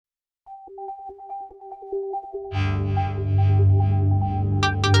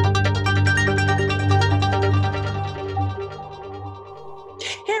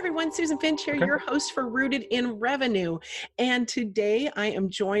everyone. Susan Finch here, your host for Rooted in Revenue. And today I am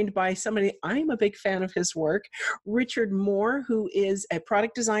joined by somebody, I'm a big fan of his work, Richard Moore, who is a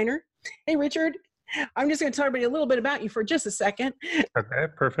product designer. Hey, Richard, I'm just going to tell everybody a little bit about you for just a second. Okay,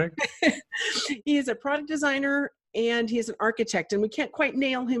 perfect. He is a product designer and he is an architect, and we can't quite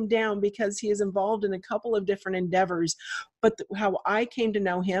nail him down because he is involved in a couple of different endeavors. But how I came to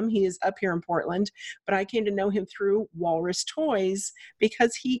know him, he is up here in Portland, but I came to know him through Walrus Toys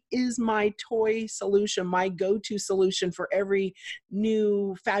because he is my toy solution, my go-to solution for every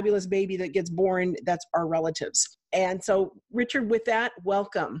new fabulous baby that gets born that's our relatives. And so, Richard, with that,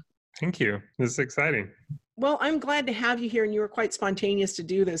 welcome. Thank you. This is exciting. Well, I'm glad to have you here, and you were quite spontaneous to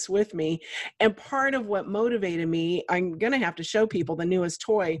do this with me. And part of what motivated me, I'm going to have to show people the newest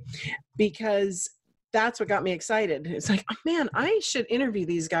toy because that's what got me excited. It's like, oh, man, I should interview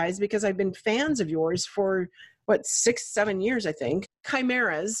these guys because I've been fans of yours for, 6-7 years, I think.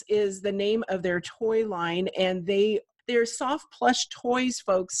 Chimeras is the name of their toy line, and they're soft plush toys,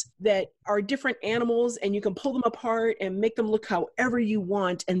 folks, that are different animals, and you can pull them apart and make them look however you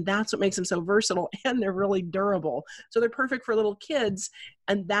want, and that's what makes them so versatile, and they're really durable. So they're perfect for little kids,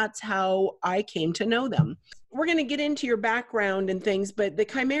 and that's how I came to know them. We're going to get into your background and things, but the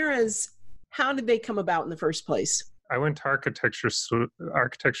Chimeras, how did they come about in the first place? I went to architecture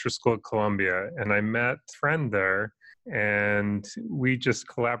school at Columbia, and I met a friend there, and we just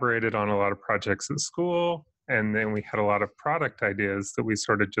collaborated on a lot of projects at school. And then we had a lot of product ideas that we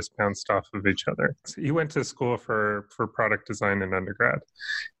sort of just bounced off of each other. So he went to school for product design in undergrad,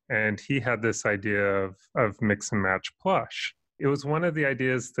 and he had this idea of mix and match plush. It was one of the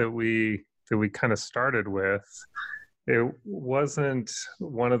ideas that we kind of started with. It wasn't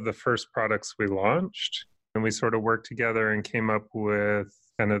one of the first products we launched, and we sort of worked together and came up with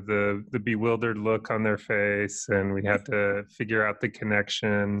kind of the bewildered look on their face, and we had to figure out the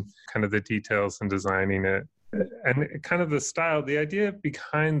connection, kind of the details in designing it. And kind of the style, the idea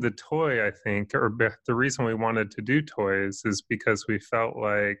behind the toy, I think, or the reason we wanted to do toys is because we felt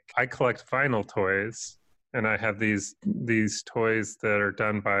like I collect vinyl toys, and I have these toys that are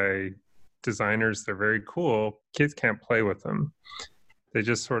done by designers. They're very cool. Kids can't play with them. They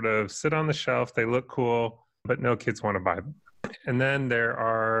just sort of sit on the shelf. They look cool, but no kids want to buy them. And then there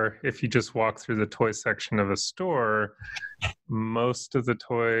are, if you just walk through the toy section of a store, most of the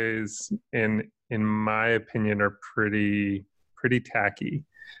toys, in my opinion, are pretty tacky.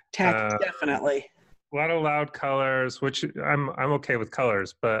 Tacky, definitely. A lot of loud colors, which I'm okay with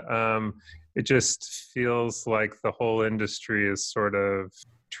colors, but it just feels like the whole industry is sort of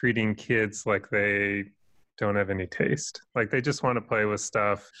treating kids like they don't have any taste. Like they just want to play with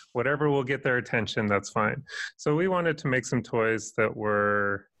stuff. Whatever will get their attention, that's fine. So we wanted to make some toys that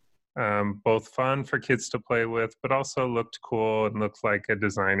were both fun for kids to play with, but also looked cool and looked like a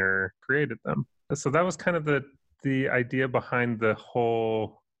designer created them. So that was kind of the idea behind the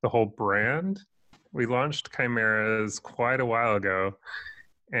whole brand. We launched Chimeras quite a while ago,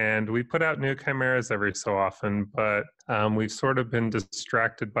 and we put out new Chimeras every so often, but we've sort of been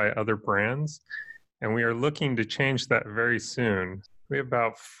distracted by other brands. And we are looking to change that very soon. We have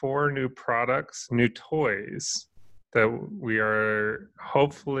about 4 new products, new toys that we are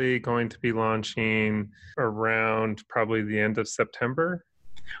hopefully going to be launching around probably the end of September.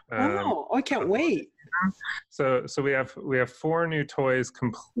 Oh, I can't wait. So we have 4 new toys,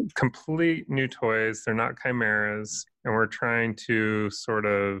 complete new toys. They're not chimeras, and we're trying to sort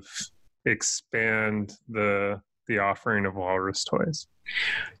of expand the offering of Walrus toys.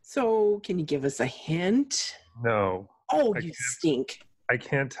 So can you give us a hint? No. Oh, you stink. I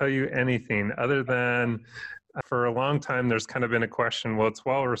can't tell you anything other than for a long time there's kind of been a question, well, it's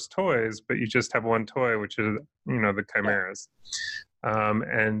Walrus Toys, but you just have one toy, which is, the chimeras.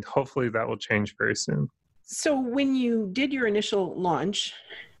 And hopefully that will change very soon. So when you did your initial launch,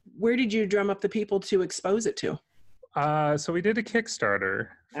 where did you drum up the people to expose it to? So we did a Kickstarter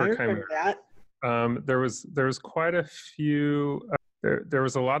for I remember that. There was quite a few. There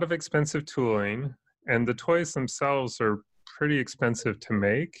was a lot of expensive tooling, and the toys themselves are pretty expensive to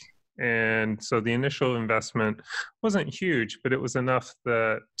make. And so the initial investment wasn't huge, but it was enough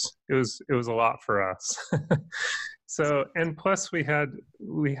that it was a lot for us. So, and plus we had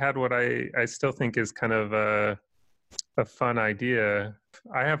what I still think is kind of a fun idea.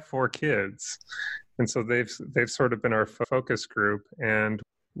 I have 4 kids, and so they've sort of been our focus group, and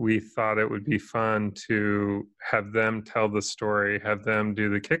we thought it would be fun to have them tell the story, have them do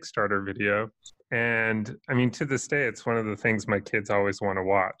the Kickstarter video. And I mean, to this day, it's one of the things my kids always want to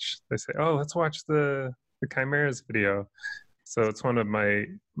watch. They say, oh, let's watch the Chimeras video. So it's one of my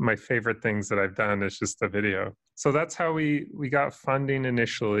favorite things that I've done is just the video. So that's how we got funding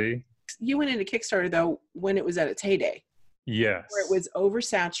initially. You went into Kickstarter, though, when it was at its heyday, Yes. where it was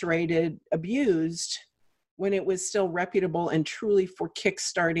oversaturated, abused, when it was still reputable and truly for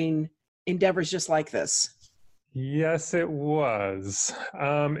kickstarting endeavors just like this. Yes, it was.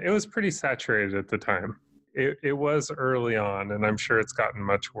 It was pretty saturated at the time. It was early on, and I'm sure it's gotten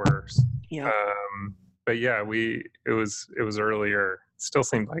much worse. Yeah. But yeah, it was earlier. Still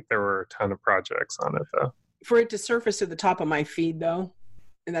seemed like there were a ton of projects on it, though. For it to surface at the top of my feed, though,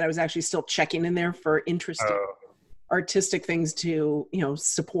 and that I was actually still checking in there for interesting artistic things to,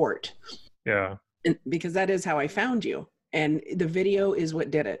 support. Yeah. And because that is how I found you. And the video is what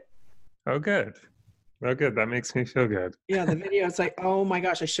did it. Oh, good. Oh, good. That makes me feel good. Yeah, the video, it's like, oh my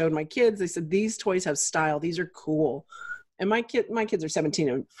gosh, I showed my kids. They said, these toys have style. These are cool. And my kids are 17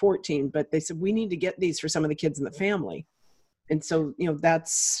 and 14, but they said, we need to get these for some of the kids in the family. And so,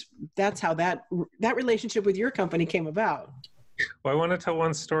 that's how that relationship with your company came about. Well, I want to tell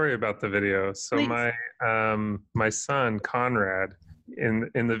one story about the video. So Please. my son, Conrad, in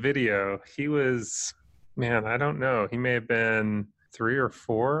the video, he was, man, I don't know. He may have been 3 or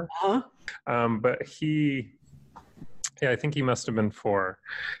 4. Uh-huh. But I think he must have been 4.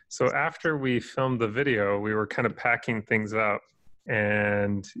 So after we filmed the video, we were kind of packing things up,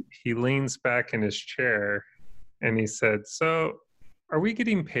 and he leans back in his chair and he said, "So are we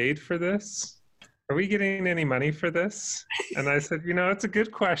getting paid for this? Are we getting any money for this?" And I said, it's a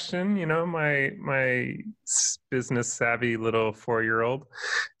good question, my business savvy little 4-year-old.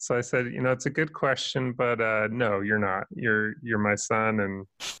 So I said, it's a good question, but no, you're not. You're my son, and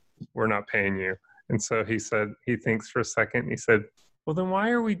we're not paying you. And so he said, he thinks for a second. He said, "Well, then why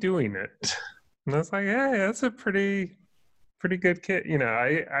are we doing it?" And I was like, "Hey, that's a pretty good kid."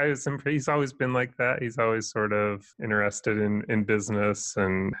 I was impressed. He's always been like that. He's always sort of interested in business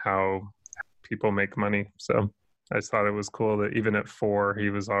and how people make money. So I just thought it was cool that even at 4, he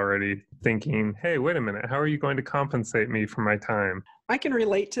was already thinking, hey, wait a minute, how are you going to compensate me for my time? I can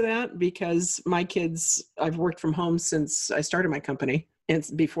relate to that because my kids, I've worked from home since I started my company and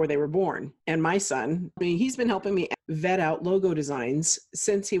before they were born. And my son, he's been helping me vet out logo designs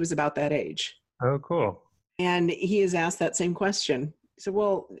since he was about that age. Oh, cool. And he has asked that same question. So,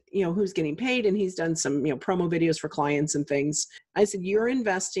 well, who's getting paid? And he's done some, promo videos for clients and things. I said, you're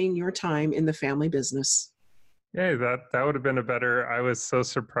investing your time in the family business. Yeah, that would have been I was so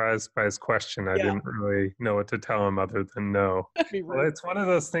surprised by his question. I didn't really know what to tell him other than no. Well, it's one of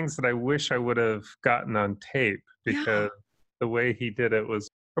those things that I wish I would have gotten on tape, because the way he did it was,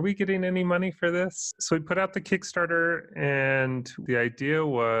 are we getting any money for this? So we put out the Kickstarter, and the idea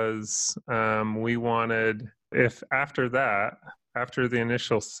was we wanted, if after the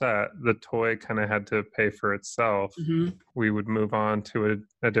initial set, the toy kind of had to pay for itself, we would move on to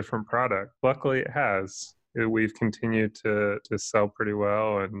a different product. Luckily, it has. We've continued to sell pretty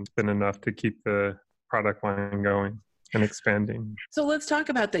well, and it's been enough to keep the product line going and expanding. So let's talk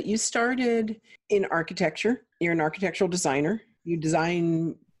about that. You started in architecture. You're an architectural designer. You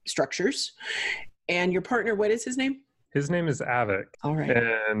design structures. And your partner, what is his name? His name is Avik. All right.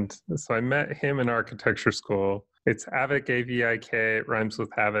 And so I met him in architecture school. It's Avik, A-V-I-K. It rhymes with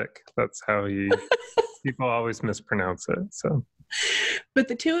havoc. That's how people always mispronounce it. So. But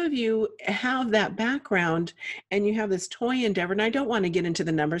the two of you have that background, and you have this toy endeavor. And I don't want to get into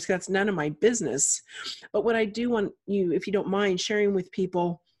the numbers because that's none of my business. But what I do want you, if you don't mind, sharing with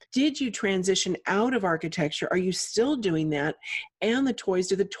people, did you transition out of architecture? Are you still doing that? And the toys,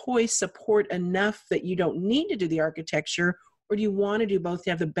 do the toys support enough that you don't need to do the architecture? Or do you want to do both to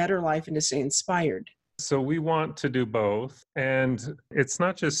have the better life and to stay inspired? So we want to do both. And it's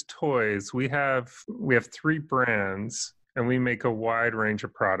not just toys. We have 3 brands. And we make a wide range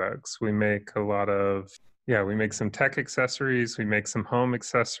of products. We make we make some tech accessories. We make some home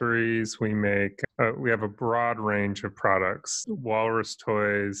accessories. We have a broad range of products. Walrus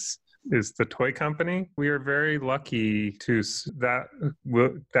Toys is the toy company. We are very lucky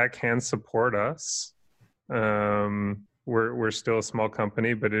that can support us. We're still a small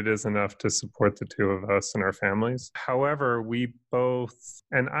company, but it is enough to support the 2 of us and our families. However, we both,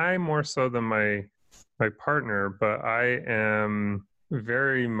 and I more so than my partner, but I am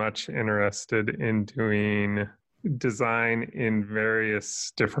very much interested in doing design in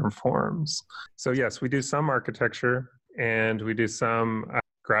various different forms. So yes, we do some architecture, and we do some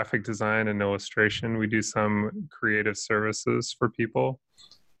graphic design and illustration. We do some creative services for people.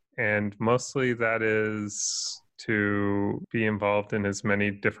 And mostly that is to be involved in as many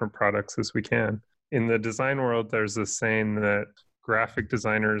different products as we can. In the design world, there's this saying that graphic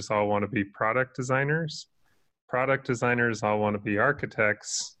designers all want to be product designers. Product designers all want to be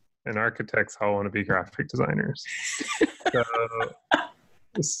architects. and architects all want to be graphic designers. So,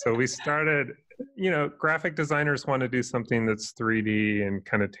 so we started, graphic designers want to do something that's 3D and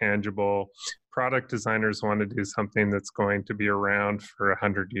kind of tangible. Product designers want to do something that's going to be around for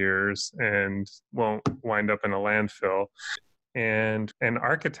 100 years and won't wind up in a landfill. And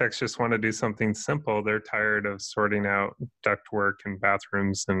architects just want to do something simple. They're tired of sorting out ductwork and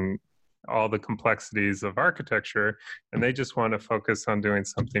bathrooms and all the complexities of architecture, and they just want to focus on doing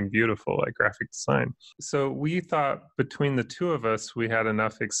something beautiful like graphic design. So we thought between the two of us, we had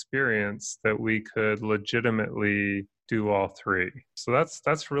enough experience that we could legitimately do all three. So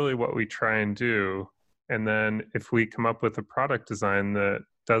that's really what we try and do. And then if we come up with a product design that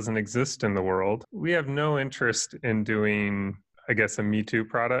doesn't exist in the world, we have no interest in doing, I guess, a Me Too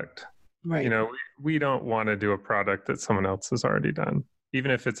product. Right. We don't want to do a product that someone else has already done. Even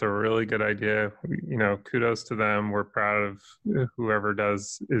if it's a really good idea, kudos to them. We're proud of whoever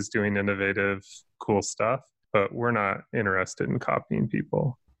is doing innovative, cool stuff, but we're not interested in copying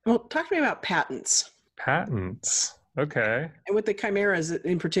people. Well, talk to me about patents. Patents. Okay. And with the chimeras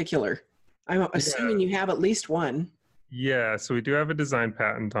in particular. I'm assuming you have at least one. Yeah, so we do have a design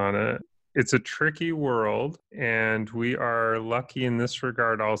patent on it. It's a tricky world, and we are lucky in this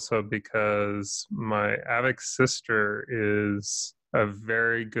regard also because my AVIC sister is a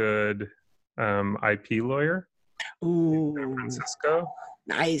very good IP lawyer. Ooh, in San Francisco.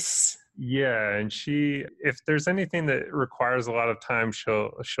 Nice. Yeah, and if there's anything that requires a lot of time,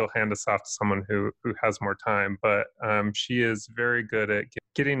 she'll hand us off to someone who has more time. But she is very good at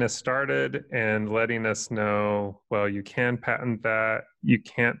getting us started and letting us know, well, you can patent that, you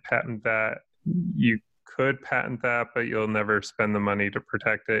can't patent that, you could patent that, but you'll never spend the money to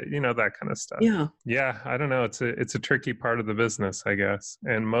protect it, that kind of stuff. Yeah, I don't know. It's a tricky part of the business, I guess.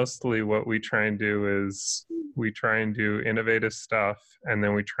 And mostly what we try and do is we try and do innovative stuff, and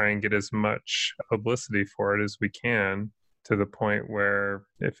then we try and get as much publicity for it as we can, to the point where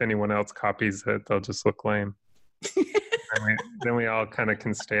if anyone else copies it, they'll just look lame. Then we all kind of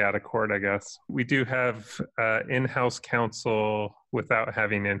can stay out of court, I guess. We do have in-house counsel without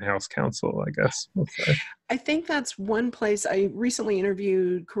having in-house counsel, I guess. I think that's one place. I recently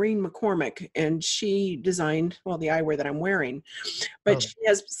interviewed Corinne McCormick, and she designed, the eyewear that I'm wearing. But she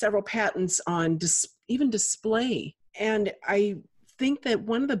has several patents on even display. And I think that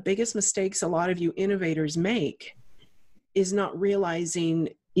one of the biggest mistakes a lot of you innovators make is not realizing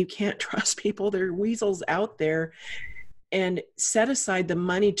you can't trust people. There are weasels out there. And set aside the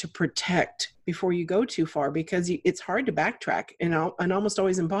money to protect before you go too far, because it's hard to backtrack and almost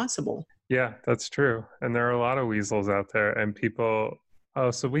always impossible. Yeah, that's true. And there are a lot of weasels out there, and people,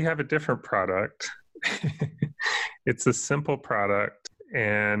 so we have a different product. It's a simple product.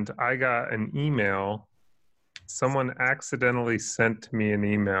 And I got an email. Someone accidentally sent me an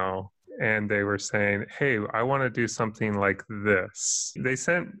email, and they were saying, hey, I want to do something like this. They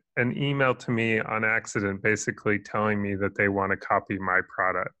sent an email to me on accident, basically telling me that they want to copy my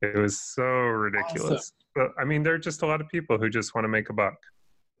product. It was so ridiculous. Awesome. But there are just a lot of people who just want to make a buck.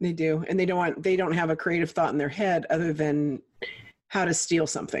 They do. And they don't have a creative thought in their head other than how to steal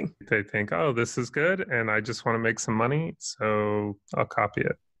something. They think, oh, this is good, and I just want to make some money, so I'll copy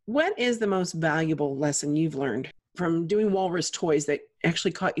it. What is the most valuable lesson you've learned from doing Walrus Toys that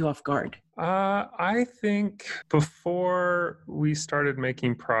actually caught you off guard? I think before we started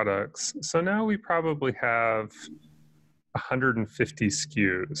making products, so now we probably have 150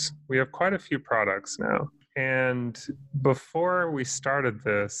 SKUs. We have quite a few products now. And before we started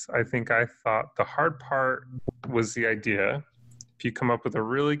this, I think I thought the hard part was the idea. If you come up with a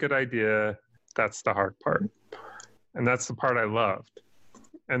really good idea, that's the hard part. And that's the part I loved.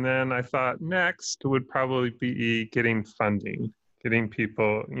 And then I thought next would probably be getting funding, getting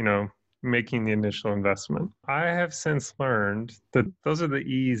people, making the initial investment. I have since learned that those are the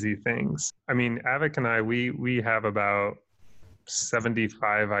easy things. AVIC and I, we have about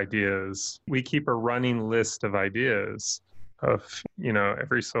 75 ideas. We keep a running list of ideas of,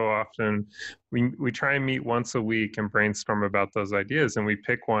 every so often we try and meet once a week and brainstorm about those ideas, and we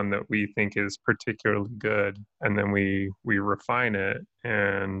pick one that we think is particularly good, and then we refine it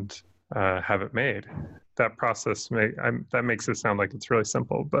and have it made. That process that makes it sound like it's really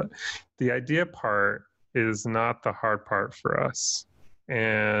simple, but the idea part is not the hard part for us.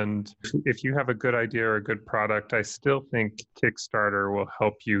 And if you have a good idea or a good product, I still think Kickstarter will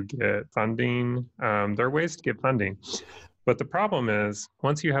help you get funding. There are ways to get funding. But the problem is,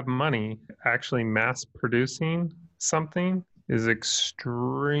 once you have money, actually mass producing something is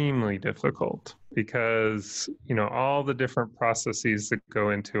extremely difficult because, all the different processes that go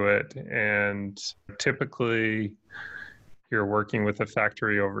into it. And typically, You're working with a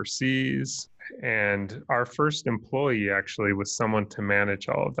factory overseas. And our first employee actually was someone to manage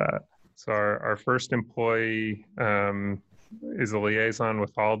all of that. So our first employee is a liaison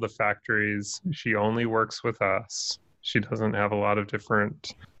with all the factories. She only works with us. She doesn't have a lot of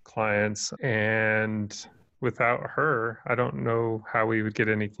different clients. And without her, I don't know how we would get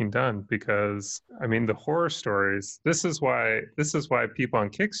anything done, because I mean, the horror stories, this is why people on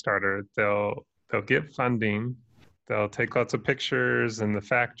Kickstarter, they'll get funding, they'll take lots of pictures in the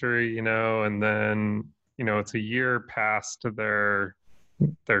factory, and then, it's a year past their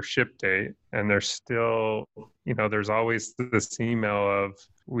ship date, and they're still, there's always this email of,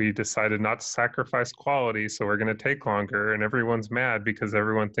 we decided not to sacrifice quality, so we're going to take longer, and everyone's mad because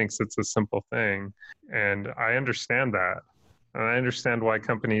everyone thinks it's a simple thing. And I understand that. And I understand why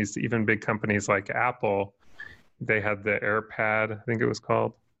companies, even big companies like Apple, they had the AirPad, I think it was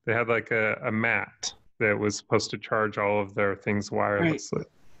called. They had like a mat that was supposed to charge all of their things wirelessly. Right.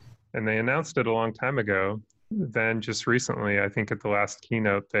 And they announced it a long time ago. Then just recently, I think at the last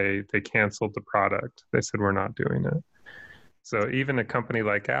keynote, they canceled the product. They said, we're not doing it. So even a company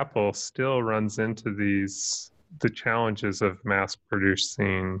like Apple still runs into the challenges of mass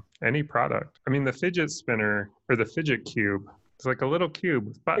producing any product. I mean, the fidget spinner or the fidget cube, it's like a little cube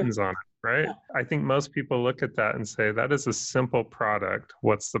with buttons on it, right? Yeah. I think most people look at that and say, that is a simple product.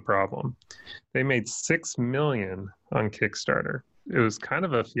 What's the problem? They made 6 million on Kickstarter. It was kind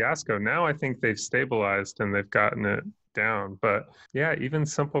of a fiasco. Now I think they've stabilized and they've gotten it down. But yeah, even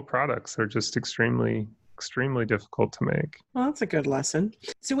simple products are just extremely difficult to make. Well, that's a good lesson.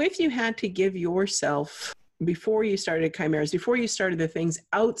 So if you had to give yourself, before you started Chimeras, before you started the things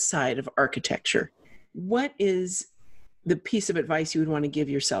outside of architecture, what is the piece of advice you would want to give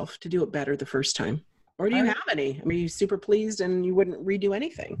yourself to do it better the first time? Or do you have any? I mean, are you super pleased and you wouldn't redo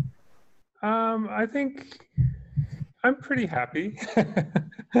anything? I think I'm pretty happy.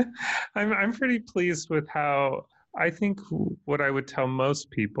 I'm pretty pleased with how, I think what I would tell most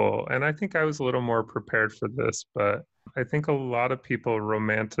people, and I think I was a little more prepared for this, but I think a lot of people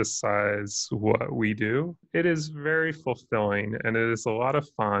romanticize what we do. It is very fulfilling, and it is a lot of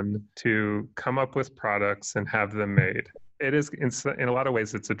fun to come up with products and have them made. It is, in a lot of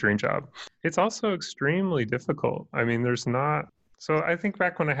ways, it's a dream job. It's also extremely difficult. I mean, so I think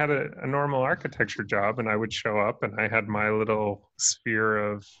back when I had a normal architecture job and I would show up and I had my little sphere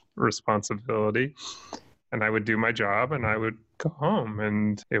of responsibility, and I would do my job and I would go home,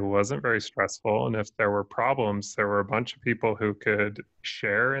 and it wasn't very stressful. And if there were problems, there were a bunch of people who could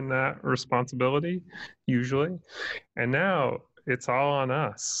share in that responsibility, usually. And now it's all on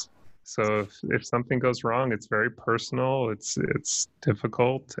us. So if something goes wrong, it's very personal, it's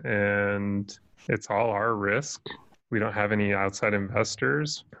difficult, and it's all our risk. We don't have any outside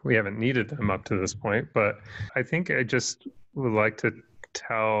investors. We haven't needed them up to this point. But I think I just would like to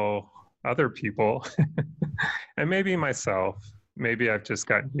tell other people and maybe myself, maybe I've just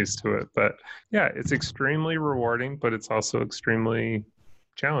gotten used to it, but yeah, it's extremely rewarding, but it's also extremely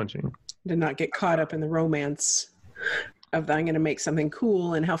challenging. To not get caught up in the romance of, I'm going to make something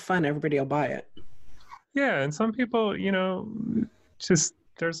cool and how fun, everybody will buy it. Yeah. And some people, just,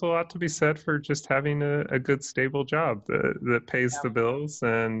 there's a lot to be said for just having a good, stable job that pays the bills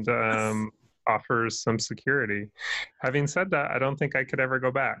and offers some security. Having said that, I don't think I could ever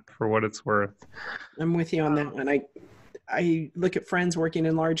go back, for what it's worth. I'm with you on that one. I look at friends working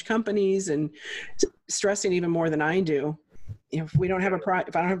in large companies and stressing even more than I do. If we don't have if I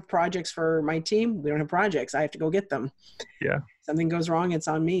don't have projects for my team, we don't have projects. I have to go get them. Yeah. Something goes wrong, it's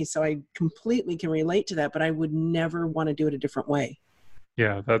on me. So I completely can relate to that, but I would never want to do it a different way.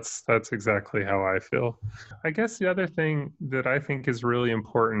 Yeah, that's exactly how I feel. I guess the other thing that I think is really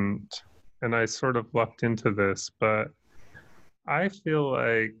important, and I sort of lucked into this, but I feel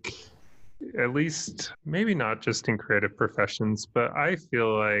like, at least maybe not just in creative professions, but I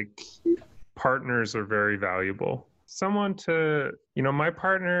feel like partners are very valuable. Someone to, my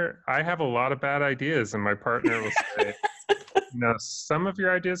partner, I have a lot of bad ideas, and my partner will say, no, some of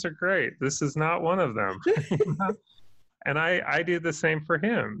your ideas are great. This is not one of them. And I do the same for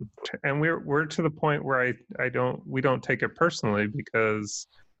him. And we're to the point where we don't take it personally, because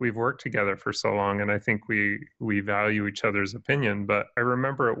we've worked together for so long, and I think we value each other's opinion. But I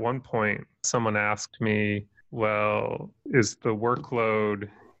remember at one point someone asked me, well, is the workload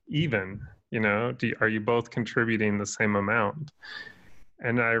even? Are you both contributing the same amount?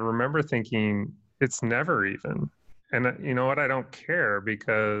 And I remember thinking, it's never even. And you know what? I don't care,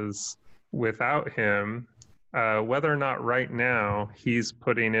 because without him, whether or not right now he's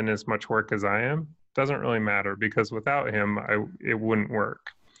putting in as much work as I am doesn't really matter, because without him, it wouldn't work.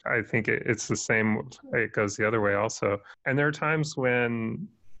 I think it's the same. It goes the other way also. And there are times when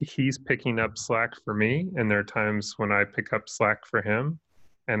he's picking up slack for me, and there are times when I pick up slack for him.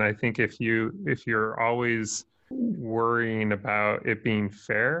 And I think if you're always worrying about it being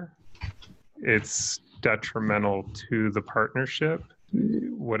fair, it's detrimental to the partnership.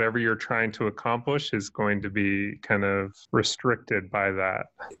 Whatever you're trying to accomplish is going to be kind of restricted by that.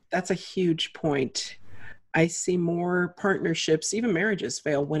 That's a huge point. I see more partnerships, even marriages,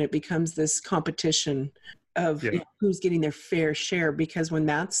 fail when it becomes this competition of who's getting their fair share, because when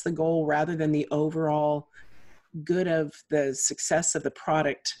that's the goal rather than the overall good of the success of the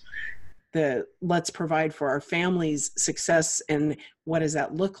product, let's provide for our family's success, and what does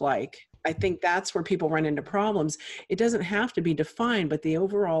that look like? I think that's where people run into problems. It doesn't have to be defined, but the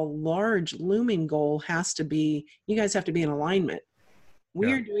overall large looming goal has to be, you guys have to be in alignment.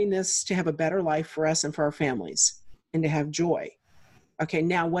 We are doing this to have a better life for us and for our families and to have joy. Okay,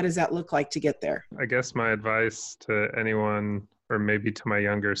 now what does that look like to get there? I guess my advice to anyone, or maybe to my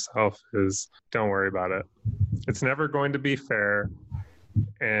younger self, is don't worry about it. It's never going to be fair.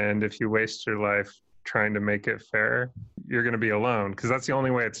 And if you waste your life trying to make it fair, you're going to be alone, because that's the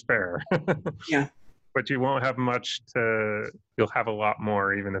only way it's fair. Yeah. But you won't have much you'll have a lot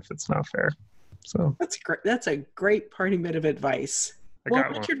more, even if it's not fair. So that's great. That's a great parting bit of advice.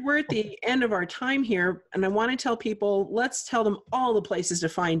 Well, Richard, we're at the end of our time here, and I want to tell people, let's tell them all the places to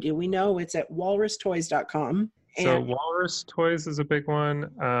find you. We know it's at walrustoys.com. So Walrus Toys is a big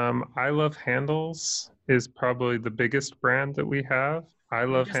one. I Love Handles is probably the biggest brand that we have. I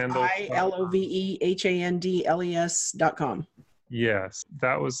Love Handles. ILOVEHANDLES.com. Yes,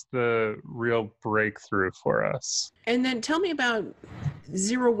 that was the real breakthrough for us. And then tell me about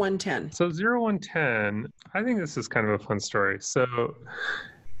 0110. So 0110, I think this is kind of a fun story. So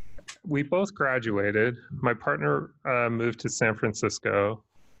we both graduated. My partner moved to San Francisco,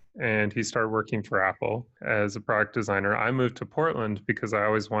 and he started working for Apple as a product designer. I moved to Portland because I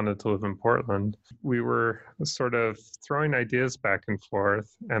always wanted to live in Portland. We were sort of throwing ideas back and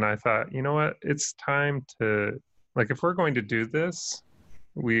forth, and I thought, you know what, it's time to, if we're going to do this,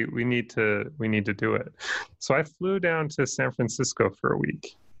 we need to do it. So I flew down to San Francisco for a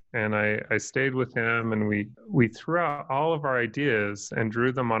week, and I stayed with him, and we threw out all of our ideas and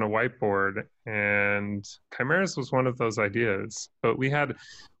drew them on a whiteboard, and Chimeras was one of those ideas. But we had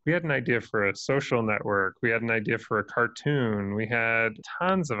an idea for a social network. We had an idea for a cartoon. We had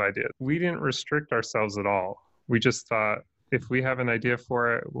tons of ideas. We didn't restrict ourselves at all. We just thought, if we have an idea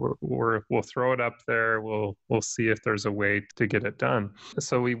for it, we'll throw it up there. We'll see if there's a way to get it done.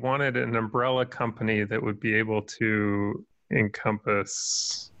 So we wanted an umbrella company that would be able to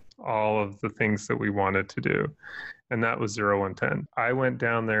encompass all of the things that we wanted to do. And that was 0110. I went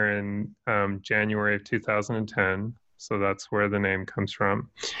down there in January of 2010. So that's where the name comes from.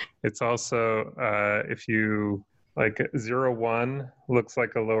 It's also, if you 01 looks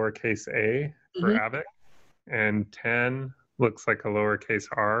like a lowercase a for Avic, and 10 looks like a lowercase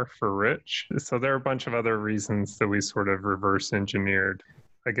r for Rich. So there are a bunch of other reasons that we sort of reverse engineered.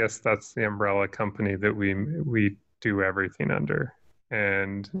 I guess that's the umbrella company that we do everything under.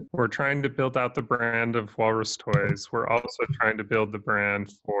 And we're trying to build out the brand of Walrus Toys. We're also trying to build the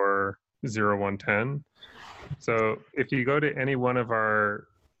brand for 0110. So if you go to any one of our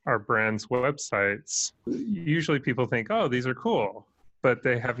brand's websites, usually people think, oh, these are cool, but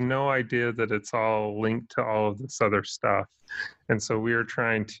they have no idea that it's all linked to all of this other stuff. And so we are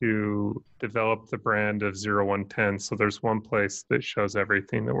trying to develop the brand of 0110. So there's one place that shows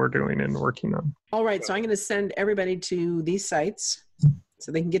everything that we're doing and working on. All right. So I'm going to send everybody to these sites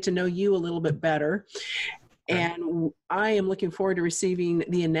so they can get to know you a little bit better. And I am looking forward to receiving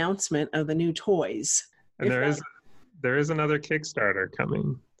the announcement of the new toys. And there is another Kickstarter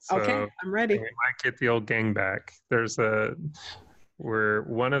coming. So okay, I'm ready. We might get the old gang back. Where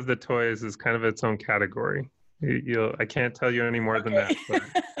one of the toys is kind of its own category. I can't tell you any more than that, but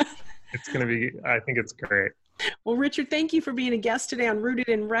it's going to be, I think it's great. Well, Richard, thank you for being a guest today on Rooted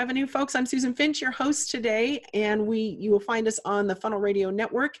in Revenue. Folks, I'm Susan Finch, your host today, and you will find us on the Funnel Radio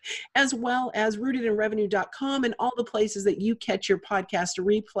Network, as well as rootedinrevenue.com and all the places that you catch your podcast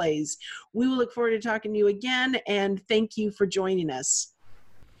replays. We will look forward to talking to you again, and thank you for joining us.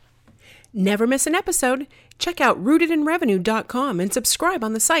 Never miss an episode. Check out rootedinrevenue.com and subscribe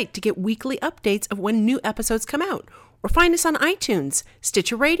on the site to get weekly updates of when new episodes come out. Or find us on iTunes,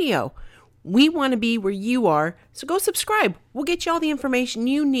 Stitcher Radio. We want to be where you are, so go subscribe. We'll get you all the information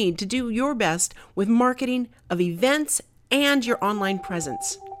you need to do your best with marketing of events and your online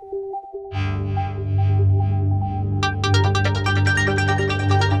presence.